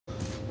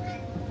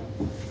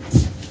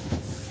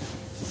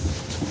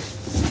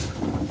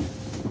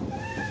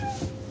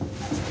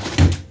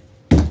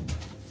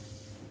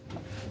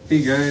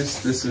Hey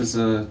guys, this is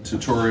a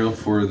tutorial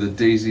for the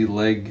daisy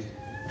leg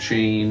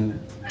chain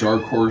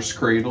dark horse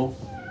cradle.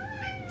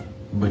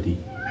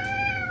 Buddy.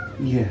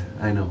 Yeah,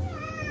 I know.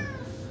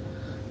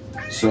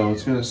 So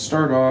it's going to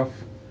start off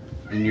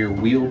in your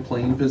wheel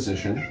plane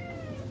position,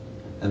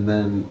 and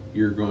then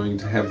you're going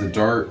to have the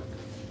dart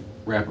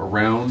wrap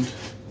around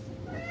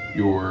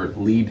your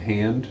lead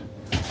hand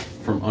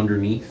from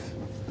underneath.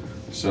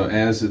 So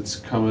as it's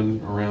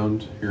coming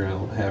around, you're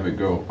going to have it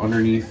go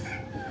underneath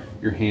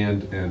your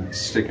hand and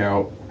stick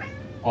out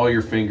all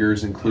your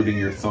fingers, including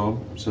your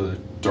thumb, so the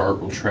dart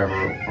will travel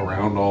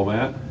around all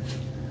that,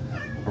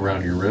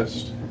 around your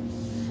wrist.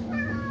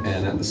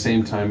 And at the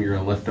same time, you're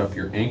going to lift up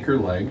your anchor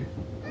leg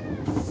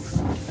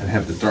and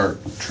have the dart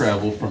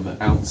travel from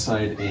the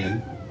outside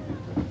in.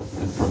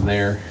 And from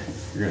there,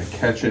 you're going to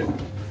catch it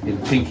in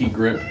pinky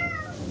grip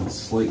and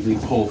slightly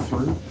pull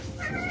through.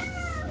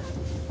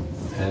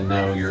 And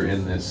now you're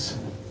in this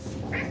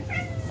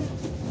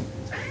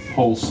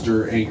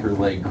holster anchor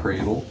leg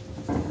cradle.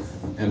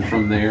 And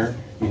from there,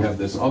 you have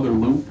this other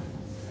loop.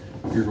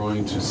 You're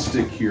going to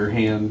stick your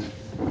hand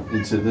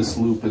into this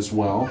loop as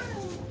well.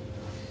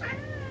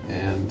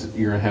 And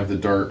you're going to have the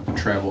dart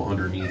travel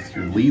underneath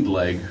your lead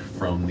leg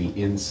from the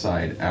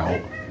inside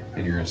out.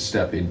 And you're going to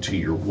step into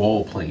your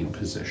wall plane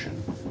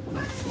position.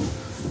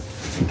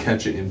 And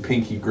catch it in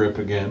pinky grip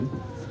again.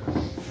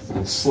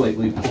 And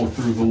slightly pull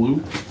through the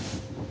loop.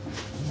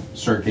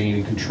 Start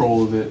gaining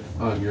control of it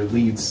on your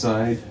lead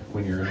side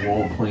when you're in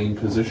wall plane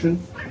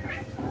position.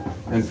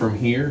 And from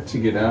here, to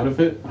get out of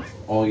it,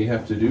 all you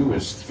have to do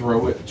is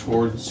throw it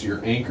towards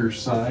your anchor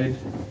side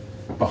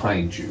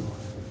behind you.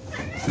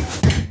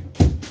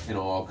 And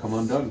it'll all come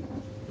undone.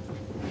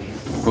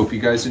 Hope you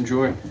guys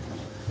enjoy.